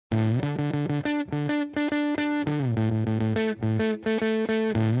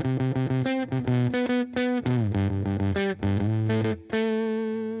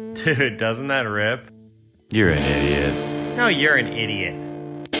Dude, doesn't that rip? You're an idiot. No, you're an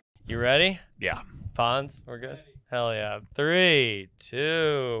idiot. You ready? Yeah. Pawns, we're good? Hell yeah. 3,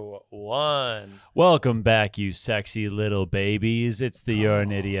 2, 1. Welcome back, you sexy little babies. It's the You're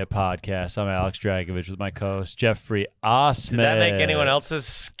an Idiot podcast. I'm Alex Dragovich with my co-host, Geoffrey Osmond. Did that make anyone else's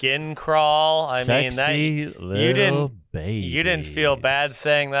skin crawl? I mean, that you didn't feel bad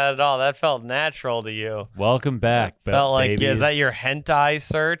saying that at all. That felt natural to you. Welcome back, felt like, babies. is that your hentai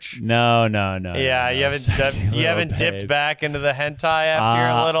search? No. Yeah, you haven't dipped back into the hentai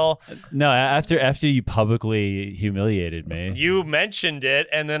after your little. No, after you publicly humiliated me. You mentioned it,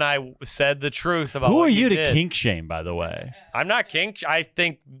 and then I said the truth about Who what are you to did. kink shame, by the way? I'm not kink. I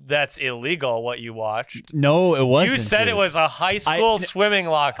think that's illegal. What you watched. No, it wasn't. You said it was a high school swimming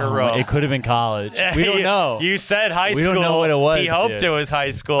locker room. It could have been college. We don't know. You said high school. We don't know what it was. He hoped it was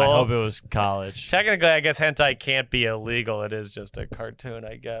high school. I hope it was college. Technically, I guess hentai can't be illegal. It is just a cartoon,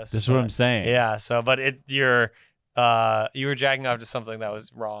 I guess. That's what I'm saying. Yeah. So, but you were jacking off to something that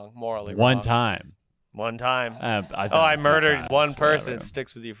was wrong, morally wrong. One time. I murdered one person. Whatever. It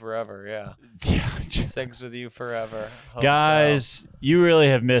sticks with you forever. Yeah. It sticks with you forever. Hope Guys, so. you really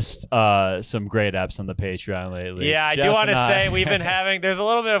have missed some great apps on the Patreon lately. Yeah, I Jeff do want to and say we've been there's a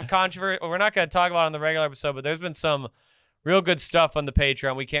little bit of controversy. We're not going to talk about it on the regular episode, but there's been some real good stuff on the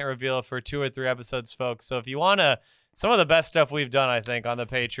Patreon. We can't reveal it for 2 or 3 episodes, folks. So if you want some of the best stuff we've done, I think, on the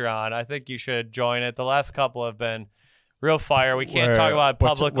Patreon, I think you should join it. The last couple have been real fire. We can't talk about it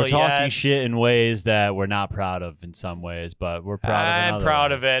publicly yet. We're talking yet. Shit in ways that we're not proud of in some ways, but we're proud of it in I'm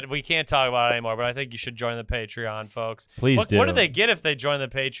proud others. of it. We can't talk about it anymore, but I think you should join the Patreon, folks. Please do. What do they get if they join the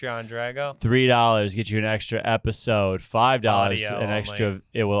Patreon, Drago? $3 get you an extra episode. $5 Audio an extra. only.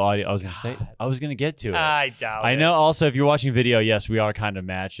 It will audio. I was gonna say. I was gonna get to it. I doubt I it. know. Also, if you're watching video, yes, we are kind of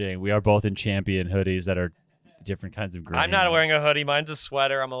matching. We are both in champion hoodies that are different kinds of green. I'm not wearing a hoodie. Mine's a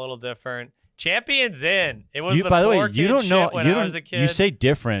sweater. I'm a little different. Champion's in. It was By the way, poor you kid don't know. shit when You I don't. was a kid. You say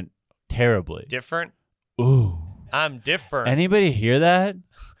different terribly. Different? Ooh. I'm different. Anybody hear that?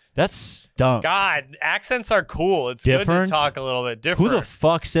 That's stunk. God, accents are cool. It's Different? good to talk a little bit different. Who the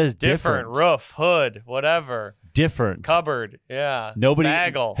fuck says different? Roof, hood, whatever. Different. Cupboard. Yeah. Nobody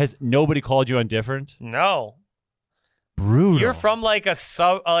Bagel. has nobody called you on different. No. Brutal. You're from like you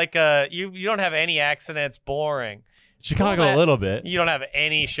don't have any accent. It's boring. Chicago a little bit. You don't have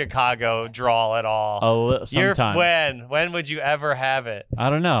any Chicago drawl at all. Sometimes. When would you ever have it?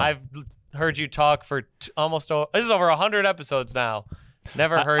 I don't know. I've heard you talk for this is over 100 episodes now.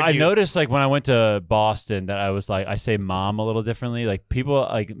 Never heard you. I noticed like when I went to Boston that I was like I say mom a little differently. Like people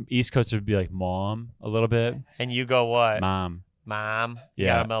like East Coast would be like mom a little bit. And you go what? Mom. Mom. You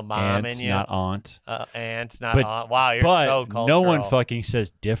Yeah. got a little mom Aunt, in you. not aunt. Aunt, not But- aunt. Wow, you're But so cultural. no one fucking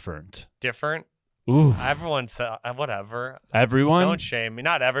says different. Different. Ooh. Everyone says whatever. Everyone? Don't shame me.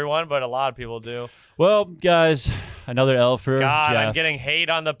 Not everyone, but a lot of people do. Well, guys, another L for God, Jeff. I'm getting hate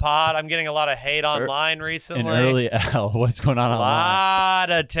on the pod. I'm getting a lot of hate online recently. An early L. What's going on online?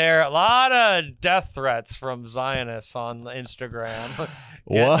 A lot of death threats from Zionists on Instagram.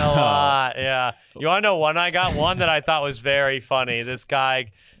 Getting Wow. a lot. Yeah. You want to know one? I got one that I thought was very funny. This guy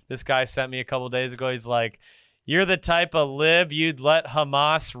sent me a couple days ago. He's like, "You're the type of lib you'd let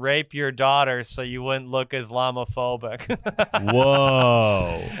Hamas rape your daughter so you wouldn't look Islamophobic."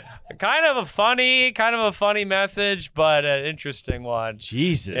 Whoa. Kind of a funny message, but an interesting one.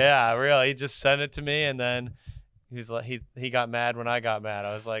 Jesus. Yeah, really. He just sent it to me, and then he's like, he got mad when I got mad.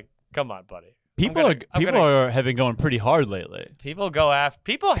 I was like, "Come on, buddy." People have been going pretty hard lately. People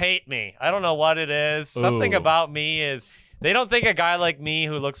hate me. I don't know what it is. Something Ooh. about me is they don't think a guy like me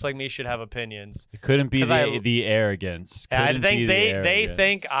who looks like me should have opinions. It couldn't be 'Cause the arrogance. I Couldn't think be they arrogance.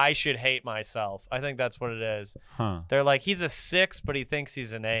 think I should hate myself. I think that's what it is. Huh. They're like, he's a 6, but he thinks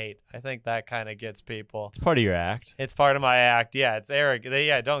he's an 8. I think that kind of gets people. It's part of your act. It's part of my act. Yeah, it's arrogant.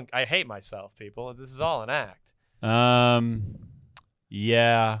 I hate myself, people. This is all an act.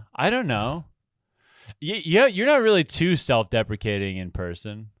 Yeah, I don't know. Yeah, you're not really too self-deprecating in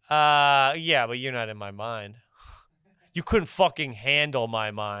person. Yeah, but you're not in my mind. You couldn't fucking handle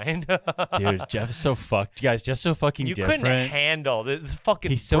my mind. Dude, Jeff's so fucked. Guys, Jeff's so fucking You different. couldn't handle this fucking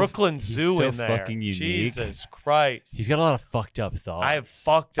He's so- Brooklyn he's Zoo so in there. fucking unique. Jesus Christ. He's got a lot of fucked up thoughts. I have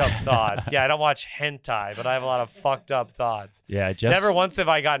fucked up thoughts. Yeah, I don't watch hentai, but I have a lot of fucked up thoughts. Yeah, Jeff's... Never once have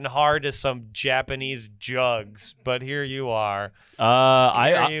I gotten hard to some Japanese jugs, but here you are.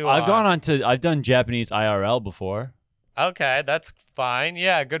 I've done Japanese IRL before. Okay, that's fine.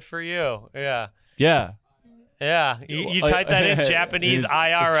 Yeah, good for you. Yeah. Yeah. Yeah, you type that in Japanese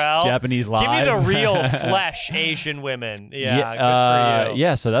IRL. Japanese live. Give me the real flesh Asian women. Yeah, good for you.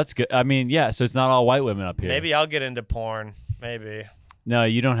 Yeah, so that's good. I mean, yeah, so it's not all white women up here. Maybe I'll get into porn. Maybe. No,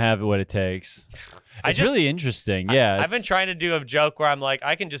 you don't have what it takes. It's really interesting. Yeah. I've been trying to do a joke where I'm like,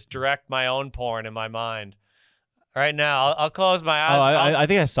 I can just direct my own porn in my mind. Right now, I'll close my eyes. I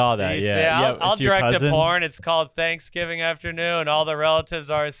think I saw that. Yeah. I'll direct a porn. It's called Thanksgiving Afternoon. All the relatives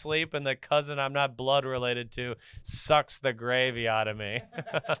are asleep, and the cousin I'm not blood related to sucks the gravy out of me.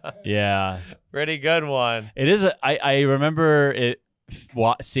 Yeah. Pretty good one. It is. I remember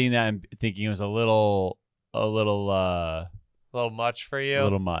seeing that and thinking it was a little much for you. A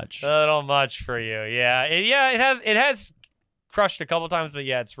little much. A little much for you. Yeah. It has crushed a couple times, but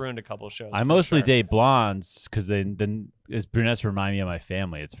yeah, it's ruined a couple shows. I mostly date blondes because then as brunettes remind me of my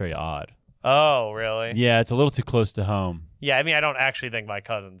family. It's very odd. Oh, really? Yeah, it's a little too close to home. Yeah, I mean, I don't actually think my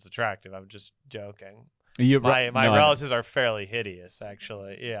cousin's attractive. I'm just joking. My relatives are fairly hideous,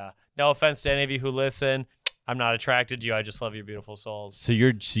 actually. Yeah. No offense to any of you who listen. I'm not attracted to you. I just love your beautiful souls. So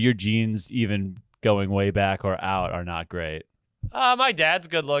your genes, even going way back or out, are not great. My dad's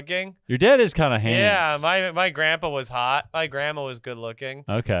good looking. Your dad is kind of hands. Yeah, my grandpa was hot. My grandma was good looking.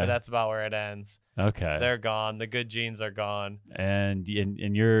 Okay. But that's about where it ends. Okay. They're gone. The good genes are gone. And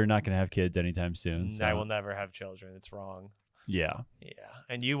you're not going to have kids anytime soon. So. I will never have children. It's wrong. Yeah. Yeah.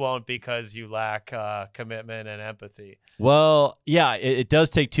 And you won't because you lack commitment and empathy. Well, yeah, it does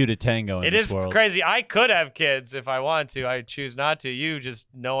take two to tango in this world. It is crazy. I could have kids if I want to. I choose not to.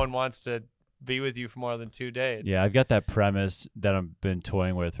 No one wants to be with you for more than 2 days. Yeah, I've got that premise that I've been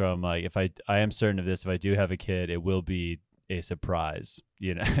toying with where I'm like, if I am certain of this, if I do have a kid, it will be a surprise.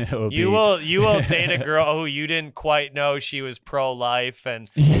 You know, you will date a girl who you didn't quite know she was pro-life, and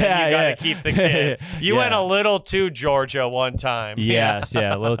you got to keep the kid. You went a little too Georgia one time. Yes,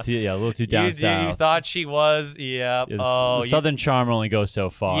 a little too down south. You thought she was, yeah. The Southern charm only goes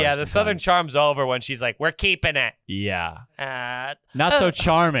so far. Yeah, the Southern charm's over when she's like, "We're keeping it." Yeah, not so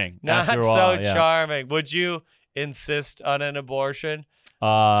charming. Not after a while, so charming. Would you insist on an abortion?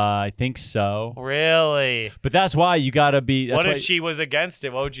 I think so. Really? But that's why you gotta be. What if she was against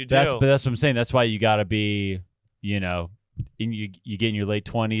it? What would you do? But that's what I'm saying. That's why you gotta be, you get in your late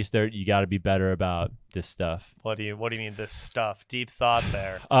 20s, 30s, you gotta be better about this stuff. What do you mean this stuff? Deep thought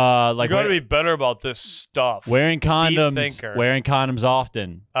there. Like you gotta be better about this stuff. Wearing condoms. Deep thinker. Wearing condoms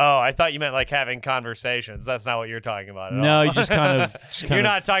often. Oh, I thought you meant like having conversations. That's not what you're talking about at all. No, you just kind of. You're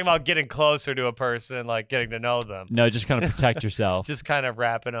not talking about getting closer to a person, like getting to know them. No, just kind of protect yourself. Just kind of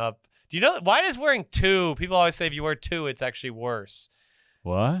wrapping up. Do you know why does wearing 2? People always say if you wear 2, it's actually worse.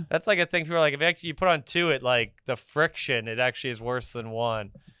 What? That's like a thing. People are like, if you put on 2, it like the friction, it actually is worse than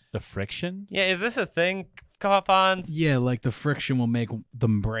 1. The friction? Yeah, is this a thing, Pons? Yeah, like the friction will make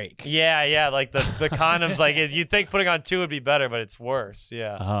them break. Yeah, like the condoms, like you'd think putting on 2 would be better, but it's worse.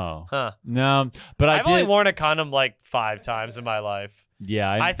 Yeah. Oh. Huh. No, but I've only worn a condom like 5 times in my life.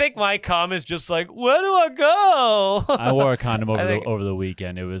 Yeah, I think my cum is just like, where do I go? I wore a condom over the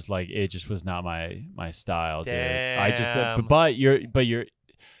weekend. It was like it just was not my style, Damn. dude. I just but you're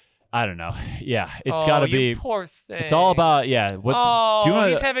I don't know. Yeah, it's got to be. You poor thing. It's all about What? Oh,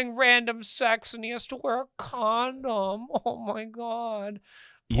 he's having random sex and he has to wear a condom. Oh my God.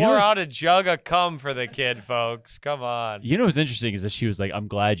 Pour out a jug of cum for the kid, folks. Come on. You know what's interesting is that she was like, "I'm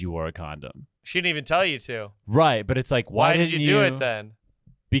glad you wore a condom." She didn't even tell you to. Right, but it's like, why did you do it then?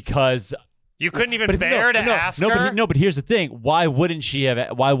 Because you couldn't even bear to ask her. But here's the thing: why wouldn't she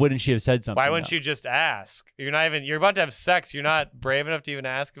have said something? Why wouldn't you just ask? You're about to have sex. You're not brave enough to even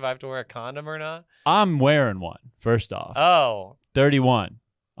ask if I have to wear a condom or not. I'm wearing one. First off. Oh. 31.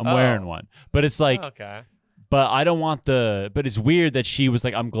 I'm wearing one, but it's like, okay. But I don't want but it's weird that she was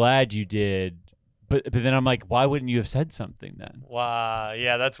like, I'm glad you did. But then I'm like, why wouldn't you have said something then? Wow,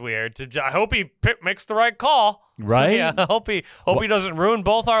 yeah, that's weird. I hope he makes the right call. Right? Yeah, I hope he doesn't ruin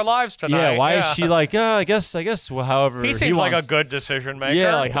both our lives tonight. Yeah, why is she like, I guess, well, however he seems like a good decision maker.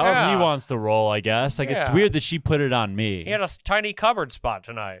 Yeah, like however he wants to roll, I guess. Like it's weird that she put it on me. He had a tiny cupboard spot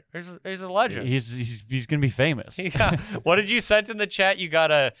tonight. He's a legend. He's gonna be famous. Yeah. What did you send in the chat? You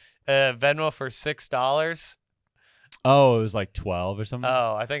got a Venmo for $6. Oh, it was like 12 or something.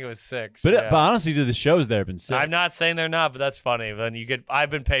 Oh, I think it was 6. But honestly, dude, the shows there have been sick. I'm not saying they're not, but that's funny. When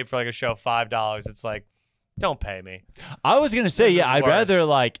I've been paid for like a show $5. It's like, don't pay me. I was gonna say, I'd rather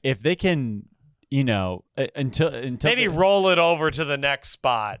like if they can, until maybe roll it over to the next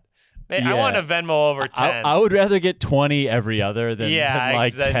spot. I want a Venmo over 10. I would rather get 20 every other than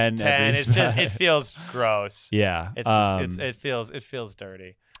like 10 every It's just it feels gross. Yeah, it feels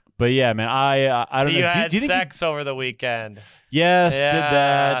dirty. But yeah, man, I don't know. So you had sex over the weekend. Yes, did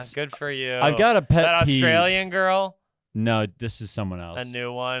that. Good for you. I've got a pet that peeve. Australian girl? No, this is someone else. A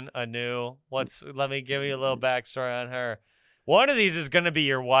new one. Let me give you a little backstory on her. One of these is going to be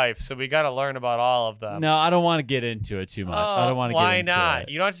your wife, so we got to learn about all of them. No, I don't want to get into it too much. I don't want to get into it. Why not?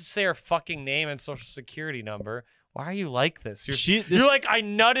 You don't have to say her fucking name and social security number. Why are you like this? You're like, I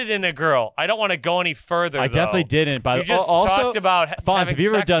nutted in a girl. I don't want to go any further. I definitely didn't. But you just also, talked about Fonz, have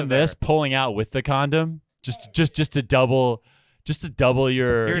you ever done this? Her. Pulling out with the condom, just to double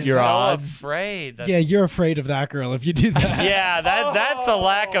your You're your so odds. Afraid. Yeah, you're afraid of that girl if you do that. Yeah, that's a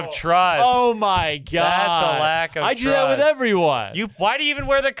lack of trust. Oh my god, that's a lack of. I do that with everyone. Why do you even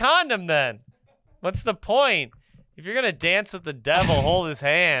wear the condom then? What's the point? If you're gonna dance with the devil, hold his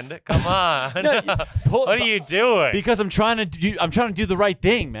hand. Come on. What are you doing? Because I'm trying to do the right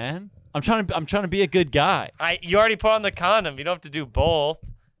thing, man. I'm trying to be a good guy. You already put on the condom. You don't have to do both.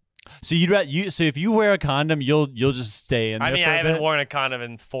 So so if you wear a condom, you'll just stay in there. I mean, for I a haven't bit? worn a condom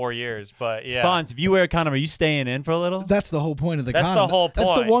in 4 years, but yeah. Fonz, if you wear a condom, are you staying in for a little? That's the whole point of the condom. That's the whole point.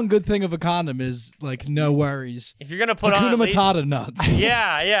 That's the one good thing of a condom is like no worries. If you're gonna put Hakuna on Matata nuts.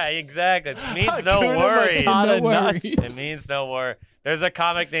 Yeah, exactly. It means no Hakuna worries. Matata No nuts. worries. It means no worry. There's a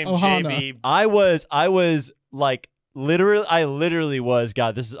comic named Ohana. JB. I was like literally was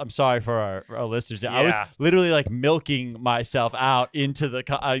God. I'm sorry for our listeners. I was Yeah. literally like milking myself out into the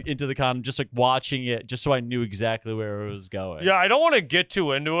condom, just like watching it, just so I knew exactly where it was going. Yeah, I don't want to get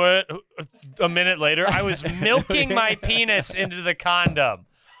too into it. A minute later, I was milking my penis into the condom.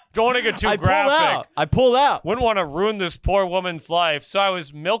 Don't want to get too graphic. I pulled out. Wouldn't want to ruin this poor woman's life, so I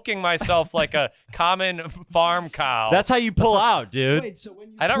was milking myself like a common farm cow. That's how you pull out, dude. Wait, so when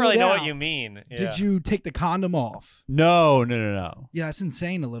you I don't really pulled know what out, you mean. Yeah. Did you take the condom off? No. Yeah, that's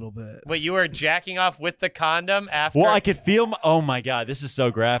insane a little bit. Wait, you were jacking off with the condom after? Well, I could feel. Oh my God, this is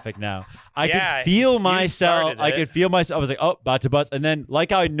so graphic now. I Yeah, could feel you myself. started I it. could feel myself. I was like, oh, about to bust, and then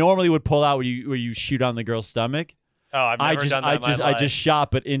like how I normally would pull out where you shoot on the girl's stomach. Oh, I've never done that in my I life. just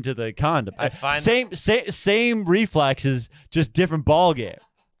shot it into the condom. I find- same reflexes, just different ball game.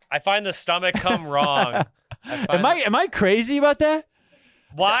 I find the stomach come wrong. Am I crazy about that?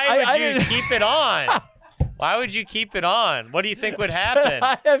 Why I would you didn't- keep it on? Why would you keep it on? What do you think would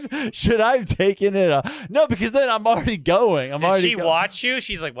happen? Should I have taken it off? No, because then I'm already going. Did she watch you?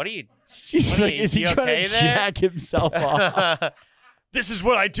 She's like, what are you? She's what are like, you- is he you trying okay to there? jack himself off? This is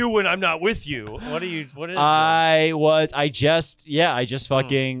what I do when I'm not with you. What is this?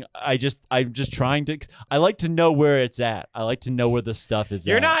 I'm just trying to, I like to know where it's at. I like to know where the stuff is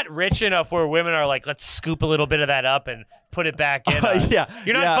You're at. not rich enough where women are like, let's scoop a little bit of that up and put it back in. us. Yeah.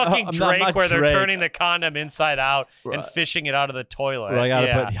 You're not yeah, fucking I'm Drake not where they're Drake. turning the condom inside out and Right. fishing it out of the toilet. Where I gotta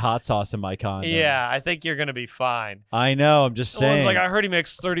yeah. put hot sauce in my condom. Yeah, I think you're gonna be fine. I know. I'm just Someone's saying. like, I heard he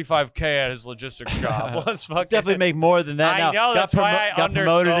makes $35K at his logistics job. Let's fucking Definitely make more than that. I now. know, that's why I got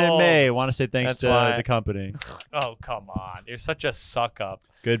promoted in undersold. May. Want to say thanks That's to why. the company. Oh, come on. You're such a suck up.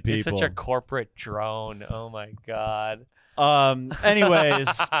 Good You're people. such a corporate drone. Oh my god. Anyways,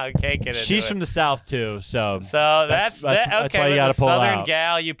 I can't get into she's it. from the South too, so That's that's okay. why you with gotta a pull Southern out.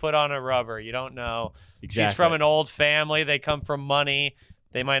 gal, you put on a rubber. You don't know. Exactly. She's from an old family. They come from money.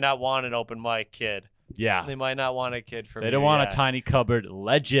 They might not want an open mic kid. Yeah. They might not want a kid from. They don't you want yet. a tiny cupboard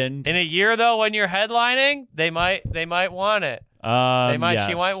legend. In a year though, when you're headlining, they might want it. She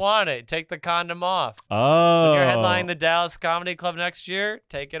Yes. might want it. Take the condom off. Oh. When you're headlining the Dallas Comedy Club next year,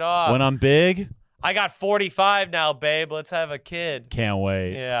 take it off. When I'm big, I got 45 now, babe. Let's have a kid. can't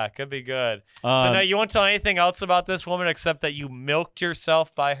wait. Yeah, could be good. So now you won't tell anything else about this woman except that you milked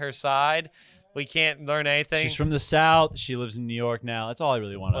yourself by her side. We can't learn anything. She's from the South. She lives in New York now. That's all I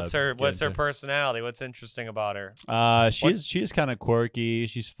really want to. What's her personality? What's interesting about her? She is kind of quirky.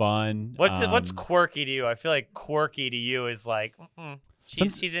 She's fun. What's quirky to you? I feel like quirky to you is like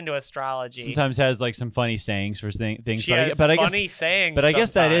she's into astrology. Sometimes has like some funny sayings for things. She has funny sayings. But I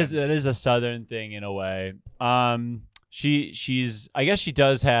guess that is sometimes. a Southern thing in a way. She's I guess she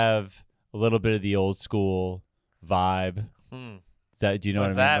does have a little bit of the old school vibe. Is that, do you know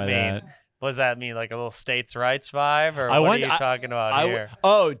What what I does mean that by mean? that? What does that mean? Like a little states' rights vibe, or I what wonder- are you talking about here?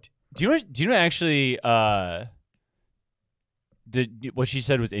 Do you know actually what she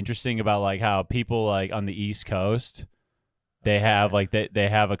said was interesting about like how people like on the East Coast they have like they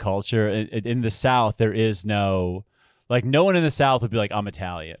have a culture in the South. There is no one in the South would be like, I'm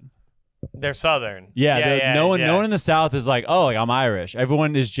Italian. They're Southern. No one in the South is like, oh, like I'm Irish.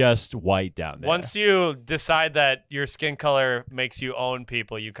 Everyone is just white down there. Once you decide that your skin color makes you own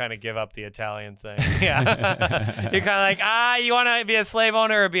people, you kind of give up the Italian thing. Yeah. You're kind of like, you want to be a slave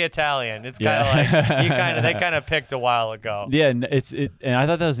owner or be Italian? It's kind of like they kind of picked a while ago. Yeah, and and I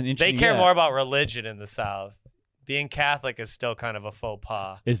thought that was an They interesting. care more about religion in the South. Being Catholic is still kind of a faux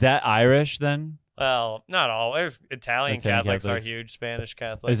pas. Is that Irish then? Well, not all. There's Italian Catholics are Catholics. huge. Spanish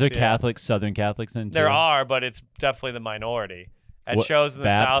Catholics. Is there yeah. Catholics, Southern Catholics in too? There are, but it's definitely the minority. At What, shows in the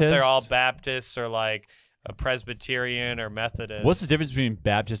South, they're all Baptists? Baptists or like a Presbyterian or Methodist. What's the difference between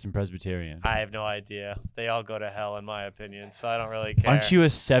Baptist and Presbyterian? I have no idea. They all go to hell, in my opinion. So I don't really care. Aren't you a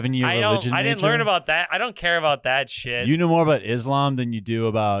 7-year religion I didn't major? learn about that. I don't care about that shit. You know more about Islam than you do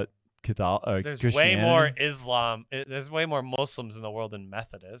about There's way Christianity? more Islam. There's way more Muslims in the world than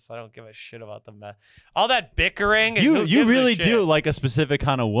Methodists. I don't give a shit about the all that bickering. And who You gives a really shit? do like a specific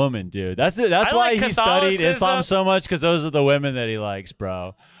kind of woman, dude. That's I why like he studied Islam Catholicism. so much, because those are the women that he likes,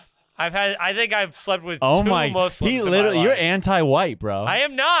 bro. I think I've slept with Oh two my! Muslims. He in my literally, you're life. anti-white, bro. I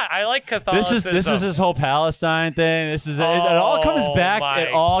am not. I like Catholicism. This is his whole Palestine thing. This is it all comes Oh back. my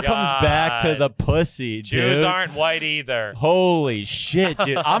It all comes back to God. the pussy, dude. Jews aren't white either. Holy shit,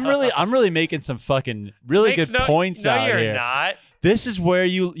 dude! I'm really making some fucking really Makes good points out you're here. not. This is where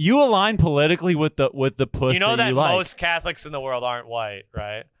you align politically with the pussy You know that you like. most Catholics in the world aren't white,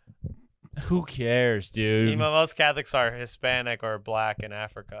 right? Who cares, dude? You know, most Catholics are Hispanic or black in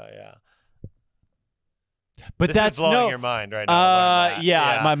Africa. Yeah. But This that's is blowing no. your mind right now. I learned that.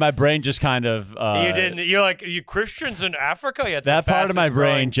 Yeah, my brain just kind of. You didn't. You're like, you Christians in Africa? Yeah, it's That the part of my fastest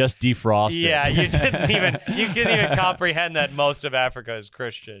brain growing- just defrosted. Yeah, you didn't even. You didn't even comprehend that most of Africa is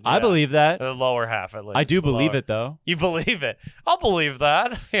Christian. I Yeah. believe that. The lower half, at least. I do The believe lower. it though. You believe it? I'll believe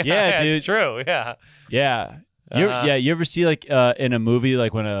that. Yeah, dude. It's true. Yeah. Yeah. Uh-huh. You ever see like in a movie,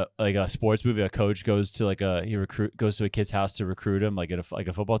 like when a sports movie, a coach goes to goes to a kid's house to recruit him, like at a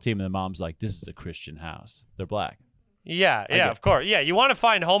football team, and the mom's like, "This is a Christian house. They're black." Yeah, get- of course. Yeah, you want to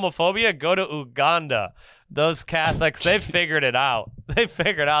find homophobia? Go to Uganda. Those Catholics, they've figured it out. They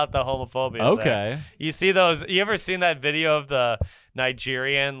figured out the homophobia. there. Okay. You see those? You ever seen that video of the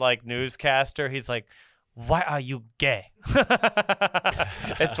Nigerian newscaster? He's like, "Why are you gay?"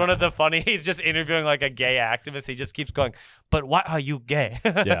 It's one of the funny. He's just interviewing a gay activist. He just keeps going, "But why are you gay?"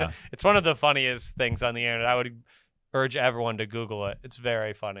 Yeah. It's one of the funniest things on the internet. I would urge everyone to Google it. It's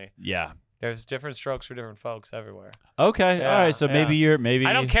very funny. Yeah. There's different strokes for different folks everywhere. Okay. Yeah, All right. So maybe yeah. maybe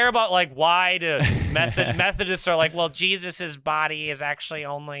I don't care about why Methodists are like, well, Jesus's body is actually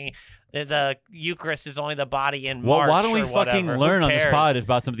only the Eucharist is only the body in Well, March. why don't we or fucking whatever. learn Who on this cares? pod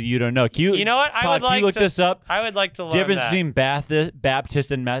about something you don't know? You know what? Can you look this up? I would like to learn Difference that. between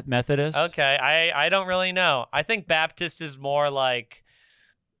Baptist and Methodist? Okay, I don't really know. I think Baptist is more like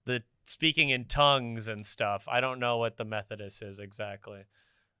the speaking in tongues and stuff. I don't know what the Methodist is exactly.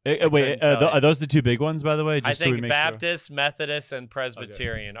 Wait, couldn't tell you. are those the two big ones, by the way? I Just so we think make Baptist, Methodist, and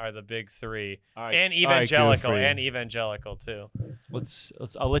Presbyterian are the big three, Sure. All right. and All right, evangelical too. Let's.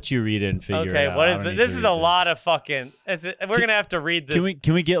 I'll let you read it and figure it Okay, out. what I is don't this? need This to is read a lot of fucking. We're gonna have to read this.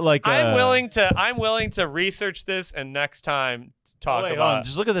 Can we get like? I'm willing to research this and next time talk wait, hold about on.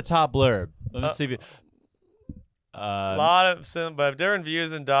 Just look at the top blurb. Let me see if you. a lot of but different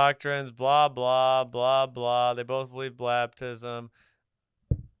views and doctrines. Blah blah blah blah. They both believe baptism.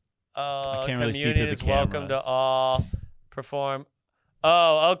 can't really see through Communion the is welcome to cameras. all. Perform.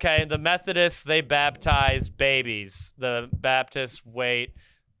 Oh, okay. The Methodists, they baptize babies. The Baptists wait,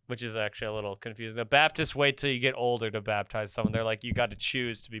 which is actually a little confusing. The Baptists wait till you get older to baptize someone. They're like, you got to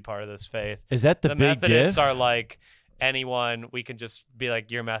choose to be part of this faith. Is that the The big Methodists diff? are like, anyone, we can just be like,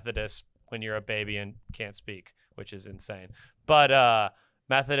 you're Methodist when you're a baby and can't speak, which is insane. But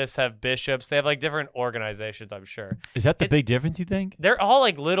Methodists have bishops. They have different organizations, I'm sure. Is that the big difference? You think? They're all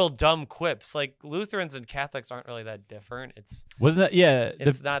little dumb quips. Lutherans and Catholics aren't really that different. Wasn't that? Yeah.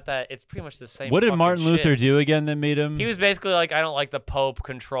 It's not that. It's pretty much the same. What did fucking Martin Luther shit. do again that made him? He was basically like, I don't like the Pope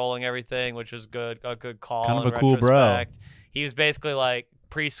controlling everything, which was a good call. Kind of in a cool bro. retrospect. He was basically like,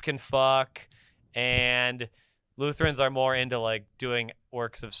 priests can fuck, and Lutherans are more into doing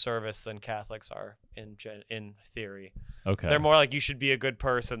works of service than Catholics are in theory. Okay. They're more like, you should be a good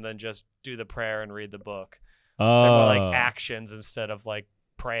person than just do the prayer and read the book. They're Oh. more like actions instead of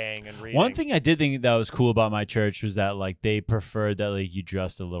praying and reading. One thing I did think that was cool about my church was that they preferred that you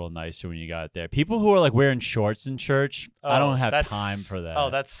dressed a little nicer when you got there. People who are wearing shorts in church, I don't have that's- time for that.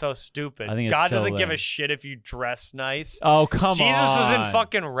 Oh, that's so stupid. I think it's God so doesn't give a lame. shit if you dress nice. Oh, come Jesus on. was in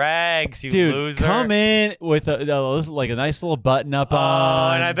fucking rags, you Dude, loser. come in with a nice little button up Oh,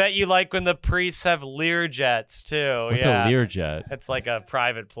 on. and I bet you like when the priests have Lear jets too. What's yeah. a Learjet? It's like a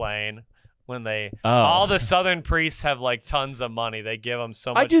private plane when they Oh. all the Southern priests have like tons of money. They give them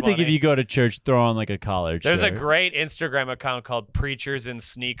so much I do think money. if you go to church, throw on like a collared There's a shirt. great Instagram account called Preachers in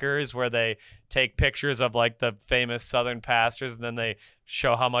Sneakers where they take pictures of like the famous Southern pastors and then they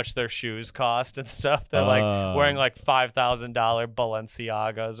show how much their shoes cost and stuff. They're like wearing like $5,000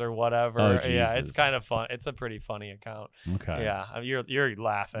 Balenciagas or whatever. Oh, Yeah, it's Jesus. kind of fun. It's a pretty funny account. Okay. Yeah, you're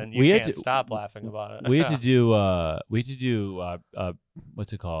laughing. You We had can't to- stop laughing about it. We had to do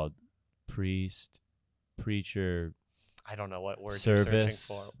what's it called? Preacher. I don't know what word you're searching Service.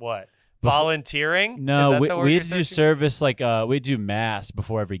 for. What? Before- Volunteering? No, Is that the word we you're had to do searching? service like we do mass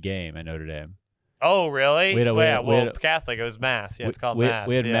before every game at Notre Dame. Oh, really? We had a- Well, we yeah, had- we well, had a- Catholic, it was mass. Yeah, it's called we, mass.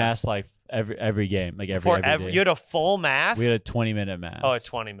 We had yeah. mass like every game, like Before every day. you had a full mass? We had a 20-minute mass. Oh, a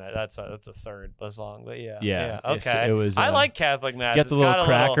 20-minute. That's a third as long, but yeah. Yeah, it's- Okay. it was, I like Catholic mass. Get the It's little got a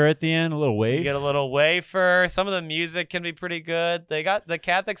cracker at the end, a little You wave. get a little wafer. Some of the music can be pretty good. The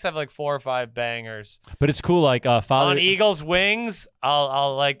Catholics have like 4 or 5 bangers. But it's cool. Like Father On Eagles Wings,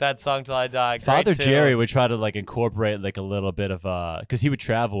 I'll like that song till I die. Great Father tune. Jerry would try to like incorporate like a little bit of because he would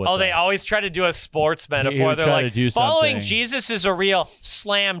travel with. Oh, they us. always try to do a sports metaphor. would They're try like, to do following something. Jesus is a real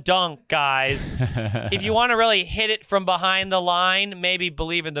slam dunk, guys. If you want to really hit it from behind the line, maybe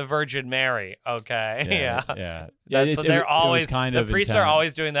believe in the Virgin Mary. Okay, yeah. yeah. So they're always kind the of priests are always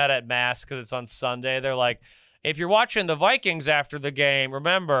intense. doing that at mass because it's on Sunday. They're like, if you're watching the Vikings after the game,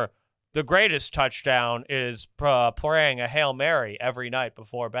 remember the greatest touchdown is praying a Hail Mary every night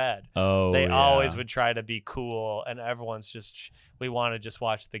before bed. Oh, They yeah. always would try to be cool, and everyone's just, we want to just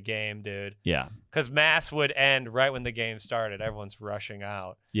watch the game, dude. Yeah, Because mass would end right when the game started. Everyone's rushing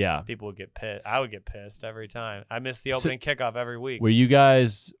out. yeah. People would get pissed. I would get pissed every time. I missed the opening kickoff every week. Were you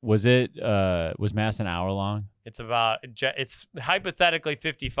guys? Was mass an hour long? It's hypothetically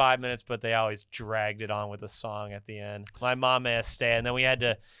 55 minutes, but they always dragged it on with a song at the end. My mom made us stay, and then we had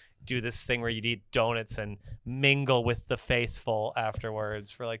to do this thing where you'd eat donuts and mingle with the faithful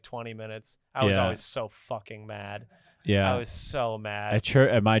afterwards for like 20 minutes. I was Yeah. always so fucking mad. Yeah, I was so mad.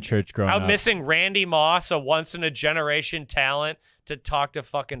 at my church growing I'm up. missing Randy Moss, a once-in-a-generation talent, to talk to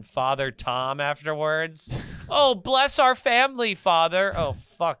fucking Father Tom afterwards. Oh, bless our family, Father. Oh,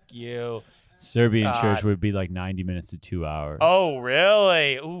 fuck you. Serbian God. church would be like 90 minutes to 2 hours. Oh,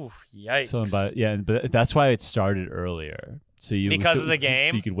 really? Ooh, yikes. So, but that's why it started earlier. So Because of the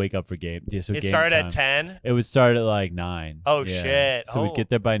game? So you could wake up for game. Yeah, so It game started time. at 10? It would start at like 9. Oh, Yeah. shit. So Oh. we'd get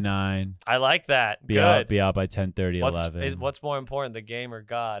there by 9. I like that. Be Good. out by 10:30, 11. What's more important, the game or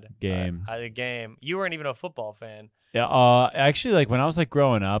God? Game. The game. You weren't even a football fan. Yeah. Actually, like when I was like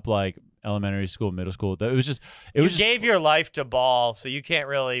growing up, like elementary school, middle school, it was just You gave your life to ball, so you can't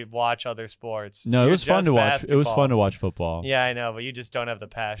really watch other sports. no. It You're was fun just to watch. It was basketball. fun to watch football. Yeah, I know, but you just don't have the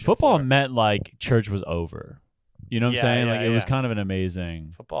passion. Football for it. meant like church was over. You know what Yeah, I'm saying? yeah, Like it was yeah. kind of an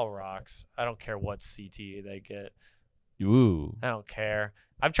amazing. Football rocks. I don't care what CTE they get. Ooh. I don't care.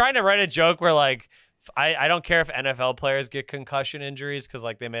 I'm trying to write a joke where like I don't care if NFL players get concussion injuries because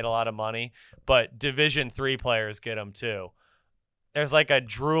like they made a lot of money, but Division III players get them too. There's like a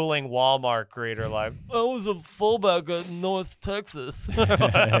drooling Walmart greeter like, I was a fullback at North Texas.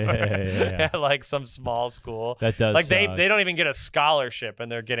 Yeah. At like some small school. That does Like they suck. don't even get a scholarship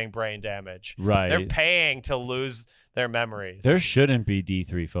and they're getting brain damage. Right. They're paying to lose their memories. There shouldn't be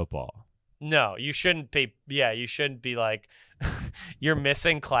D3 football. No, you shouldn't be. Yeah, you shouldn't be like you're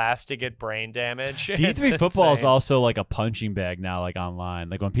missing class to get brain damage. D3 It's football is insane. also like a punching bag now, like online.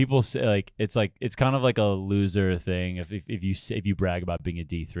 Like when people say, like it's kind of like a loser thing if you brag about being a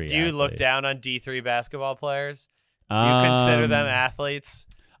D3. Do you look athlete. down on D3 basketball players? Do you consider them Um, athletes?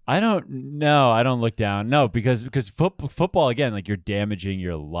 I don't. No, I don't look down. No, because football again, like you're damaging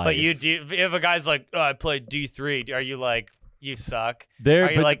your life. But you do. If a guy's like, oh, I played D3, are you like, you suck? There, Are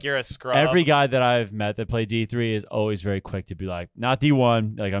you but like you're a scrub? every guy that I've met that played D3 is always very quick to be like, not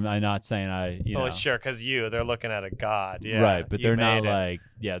D1. Like I'm not saying you know. Well, sure, because they're looking at a god. Yeah, right, but you they're not made it.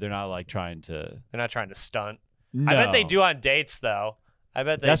 like they're not like trying to. They're not trying to stunt. No. I bet they do on dates though. I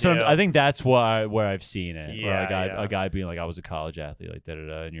bet they That's do. what I think. That's where I've seen it. Where Yeah, a guy being like, I was a college athlete, like da da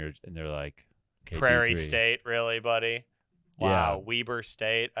da, and they're like, okay, Prairie D3. State, really, buddy? Wow, Weber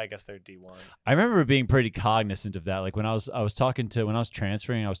State. I guess they're D1. I remember being pretty cognizant of that. Like when I was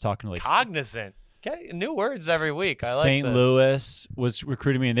transferring, I was talking to like Cognizant. Get new words every week. I like St. this. Louis was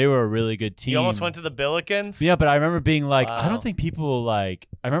recruiting me, and they were a really good team. You almost went to the Billikens? Yeah, but I remember being like, I Wow. don't think people like.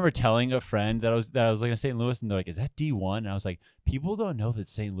 I remember telling a friend that I was like in St. Louis, and they're like, "Is that D1?" And I was like, people don't know that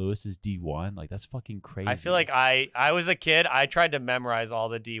St. Louis is D1. Like that's fucking crazy. I feel like I was a kid. I tried to memorize all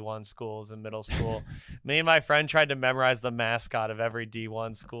the D1 schools in middle school. Me and my friend tried to memorize the mascot of every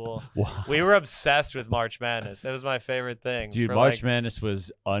D1 school. Wow. We were obsessed with March Madness. It was my favorite thing. Dude, For, March like, Madness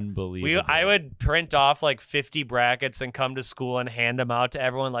was unbelievable. I would print off like 50 brackets and come to school and hand them out to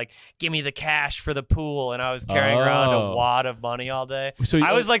everyone. Like, give me the cash for the pool, and I was carrying around a wad of money all day. So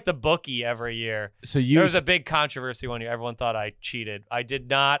I was like the bookie every year. So There was a big controversy one year. Everyone thought I cheated. I did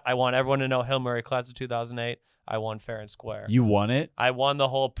not. I want everyone to know Hill Murray, class of 2008. I won fair and square. You won it? I won the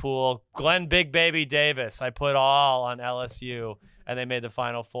whole pool. Glenn Big Baby Davis. I put all on LSU, and they made the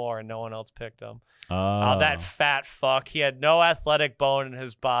Final Four, and no one else picked them. Oh, That fat fuck. He had no athletic bone in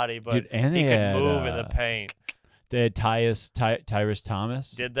his body, but dude, and he they could had, move in the paint. They had Tyrus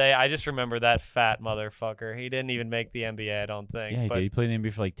Thomas. Did they? I just remember that fat motherfucker. He didn't even make the NBA, I don't think. Yeah, he but did. He played in the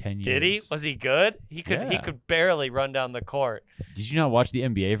NBA for like 10 years. did he? Was he good? He could. He Yeah. could barely run down the court. Did you not watch the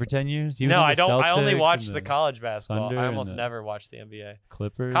NBA for 10 years? He was No, on I the don't. I only Celtics watched and the college basketball. Thunder I and almost the never watched the NBA.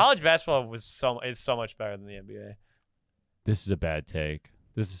 Clippers. College basketball is so much better than the NBA. This is a bad take.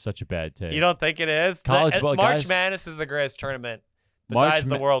 This is such a bad take. You don't think it is? College ball, March guys- Madness is the greatest tournament March besides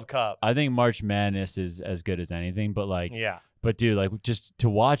the World Cup. I think March Madness is as good as anything, but like, Yeah. but dude, like just to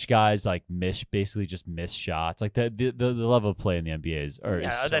watch guys like basically just miss shots, like the level of play in the NBA is, Yeah,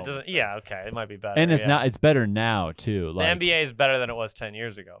 so, that doesn't. Yeah, okay, it might be better. and it's yeah. not. It's better now too. The Like, NBA is better than it was 10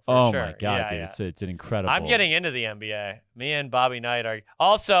 years ago. For oh sure. my god, yeah, dude, yeah. it's an incredible. I'm getting into the NBA. Me and Bobby Knight are.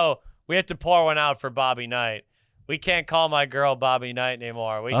 Also, we have to pour one out for Bobby Knight. We can't call my girl Bobby Knight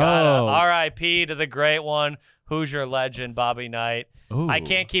anymore. We got Oh. a R.I.P. to the great one, Hoosier legend Bobby Knight. Ooh. I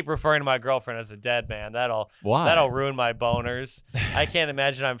can't keep referring to my girlfriend as a dead man. Why? That'll ruin my boners. I can't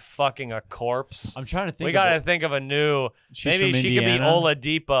imagine I'm fucking a corpse. I'm trying to think. We got to think of a new. She's Maybe from she could be Indiana?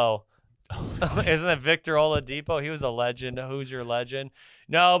 Oladipo. Isn't it Victor Oladipo? He was a legend, a Hoosier legend.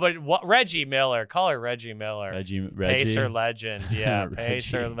 No, but Reggie Miller. Call her Reggie Miller. Reggie. Pacer legend. Yeah, Reggie.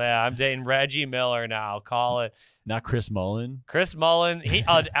 Pacer. Yeah, I'm dating Reggie Miller now. Call it. Not Chris Mullen. Chris Mullen. He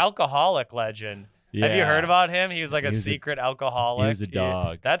an alcoholic legend. Yeah. Have you heard about him? He was like He a was secret alcoholic. He was a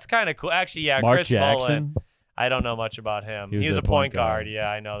dog. That's kind of cool. Actually, yeah, Mark Chris Jackson. Mullen. I don't know much about him. He was He's the a point point guard. guard. Yeah,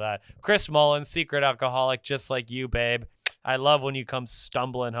 I know that. Chris Mullen, secret alcoholic, just like you, babe. I love when you come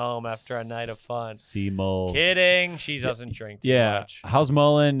stumbling home after a night of fun. Seamoles. Kidding. She doesn't drink too Yeah. much. How's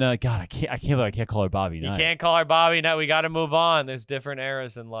Mullen? God, I can't believe I can't call her Bobby You Knight. can't call her Bobby. No, we got to move on. There's different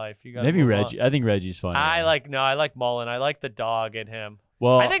eras in life. You got Maybe move Reggie. On. I think Reggie's funny. I like Mullen. I like the dog in him.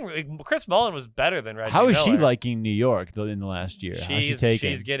 Well, I think Chris Mullen was better than Reggie. how is she Miller. liking New York in the last year? How's she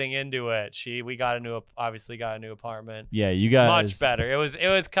taking? She's getting into it. We got obviously got a new apartment. Yeah, you It's guys much better. It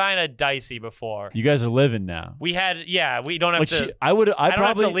was kind of dicey before. You guys are living now. We don't have Like to. I I don't probably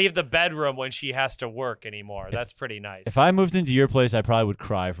have to leave the bedroom when she has to work anymore. That's pretty nice. if I moved into your place, I probably would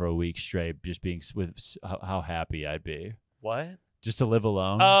cry for a week straight, just being with how happy I'd be What? just to live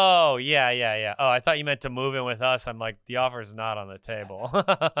alone. Oh, yeah. Oh, I thought you meant to move in with us. I'm like, the offer's not on the table.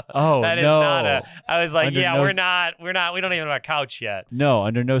 Oh, that is no. not a. I was like, Under yeah, no- we're not. We don't even have a couch yet. No,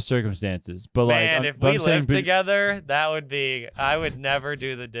 under no circumstances. But Man, like, if but we I'm saying, lived together, that would be. I would never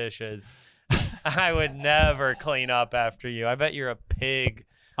do the dishes. I would never clean up after you. I bet you're a pig.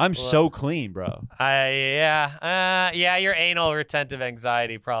 I'm so clean, bro. Yeah. Your anal retentive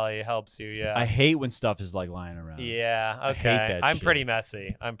anxiety probably helps you. Yeah. I hate when stuff is like lying around. Yeah. Okay. I hate that I'm shit. pretty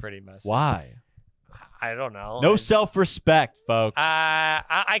messy. Why? I don't know. No self-respect, folks.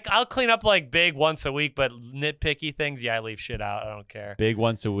 I'll clean up like big once a week, but nitpicky things, yeah, I leave shit out. I don't care. Big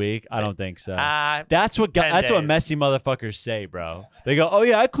once a week? I don't think so. 10 that's what days. messy motherfuckers say, bro. They go, "Oh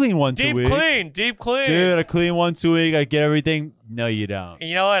yeah, I clean once a Deep week." clean. Dude, I clean once a week. I get everything. No, you don't.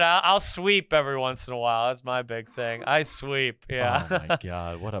 You know what? I'll sweep every once in a while. That's my big thing. I sweep. Yeah. Oh my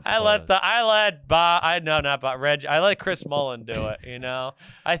god, what a I let Chris Mullen do it, you know.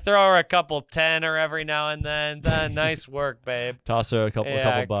 I throw her a couple tenner every now and then. Nice work, babe. toss her a couple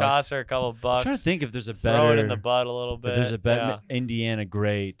bucks. Toss her a couple bucks. I'm trying to think if there's a better. Throw it in the butt a little bit. If there's a better Yeah. Indiana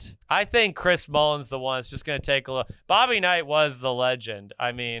great. I think Chris Mullen's the one that's just going to take a look. Bobby Knight was the legend.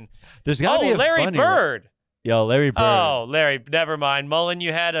 I mean, There's gotta be a Larry funny Bird. Yo, Larry Bird. Oh, Larry. Never mind. Mullen,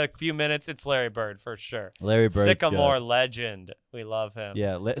 you had a few minutes. It's Larry Bird for sure. Larry Bird's Sycamore good. legend. We love him.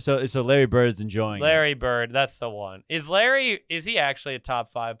 Yeah, so Larry Bird's enjoying it. Larry Bird. That's the one. Is he actually a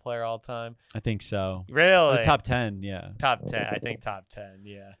top 5 player all time? I think so. Really? Or top 10, yeah. Top 10. I think top 10.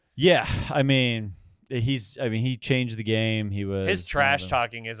 Yeah. Yeah, I mean, he changed the game. He was His trash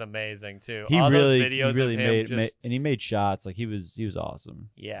talking is amazing too. He All really, those videos he really of him made, just, and he made shots. Like he was awesome.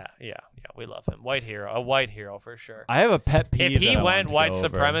 Yeah. We love him. A white hero for sure. I have a pet peeve. If he that I went wanted to white go over.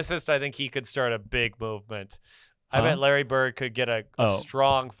 supremacist, I think he could start a big movement. I Huh? bet Larry Bird could get a Oh.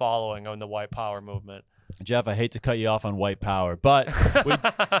 strong following on the white power movement. Jeff, I hate to cut you off on white power, but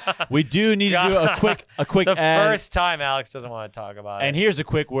we do need to do a quick the ad. first time Alex doesn't want to talk about And it. here's a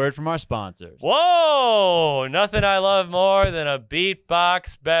quick word from our sponsors. Whoa! Nothing I love more than a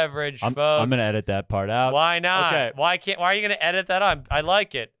beatbox beverage, I'm folks. gonna edit that part out. Why not? Okay. Why are you gonna edit that on? I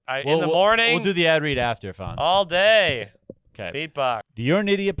like it. In the We'll- morning, we'll do the ad read after, Fonz. all day. Okay. Beatbox. The You're an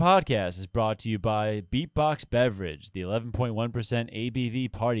Idiot podcast is brought to you by Beatbox Beverage, the 11.1% ABV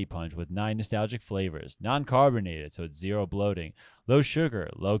party punch with 9 nostalgic flavors, non-carbonated, so it's zero bloating, low sugar,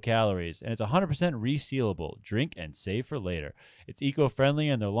 low calories, and it's 100% resealable. Drink and save for later. It's eco-friendly,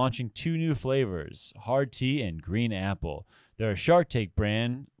 and they're launching 2 new flavors, hard tea and green apple. They're a Shark Tank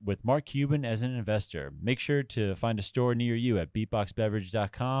brand with Mark Cuban as an investor. Make sure to find a store near you at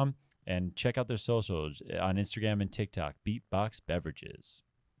beatboxbeverage.com. And check out their socials on Instagram and TikTok, Beatbox Beverages.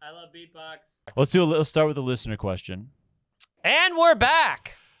 I love beatbox. Let's start with a listener question. And we're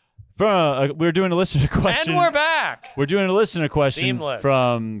back. We're doing a listener question. And we're back. We're doing a listener question Seamless.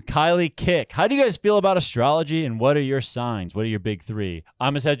 from Kylie Kick. How do you guys feel about astrology, and what are your signs? What are your big 3?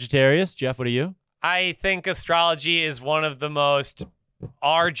 I'm a Sagittarius. Jeff, what are you? I think astrology is one of the most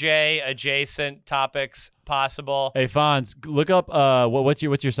RJ adjacent topics possible. Hey, Fonz, look up what's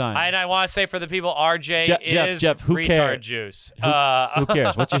your sign? And I want to say for the people, RJ is Jeff, who retard cares? juice. Who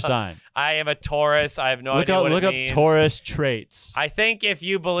cares? What's your sign? I am a Taurus. I have no look idea up what look it up means. Taurus traits. I think if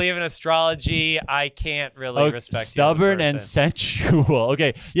you believe in astrology, I can't really respect stubborn you as a and person. sensual.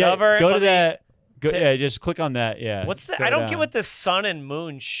 Okay, Stubborn, yeah, go to let me that. Go, ta- yeah, just click on that. Yeah. What's the? go I don't down. get what the sun and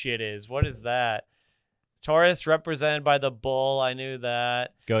moon shit is. What is that? Taurus represented by the bull. I knew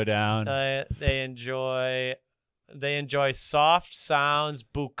that. Go down. They enjoy soft sounds,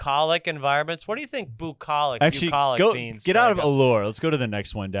 bucolic environments. What do you think bucolic Actually, means? get out of Greg? allure. Let's go to the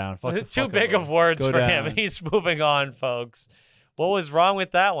next one down. Too big of words Go for down. him. He's moving on, folks. What was wrong with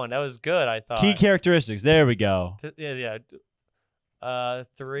that one? That was good, I thought. Key characteristics. There we go. Yeah.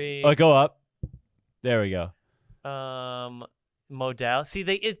 3. Oh, go up. There we go. Modality. See,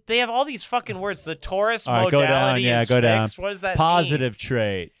 they have all these fucking words. The Taurus All right, go modality down. Yeah, is go down. fixed. What does that mean? Positive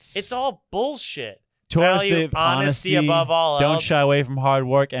traits. It's all bullshit. Taurus, value they have honesty above all Don't else. shy away from hard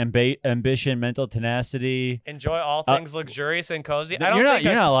work, ambition, mental tenacity. Enjoy all things luxurious and cozy. You're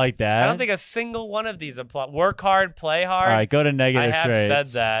not like that. I don't think a single one of these apply. Work hard, play hard. All right, go to I negative have traits. said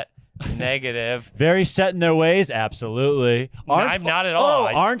that. Negative. Very set in their ways, absolutely. I'm not at all.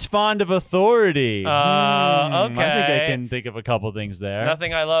 Aren't fond of authority. I think I okay. can think of a couple things there.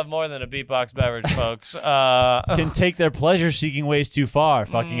 Nothing I love more than a beatbox beverage, folks. Can take their pleasure-seeking ways too far.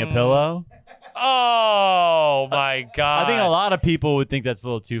 Fucking a pillow. Oh my god. I think a lot of people would think that's a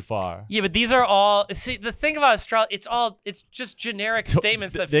little too far. Yeah, but these are all. See, the thing about astrology, it's just generic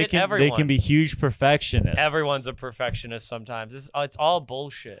statements that fit everyone. They can be huge perfectionists. Everyone's a perfectionist sometimes. It's all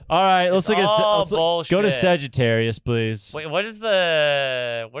bullshit. All right, let's It's look all at go to bullshit. Sagittarius, please. Wait, what's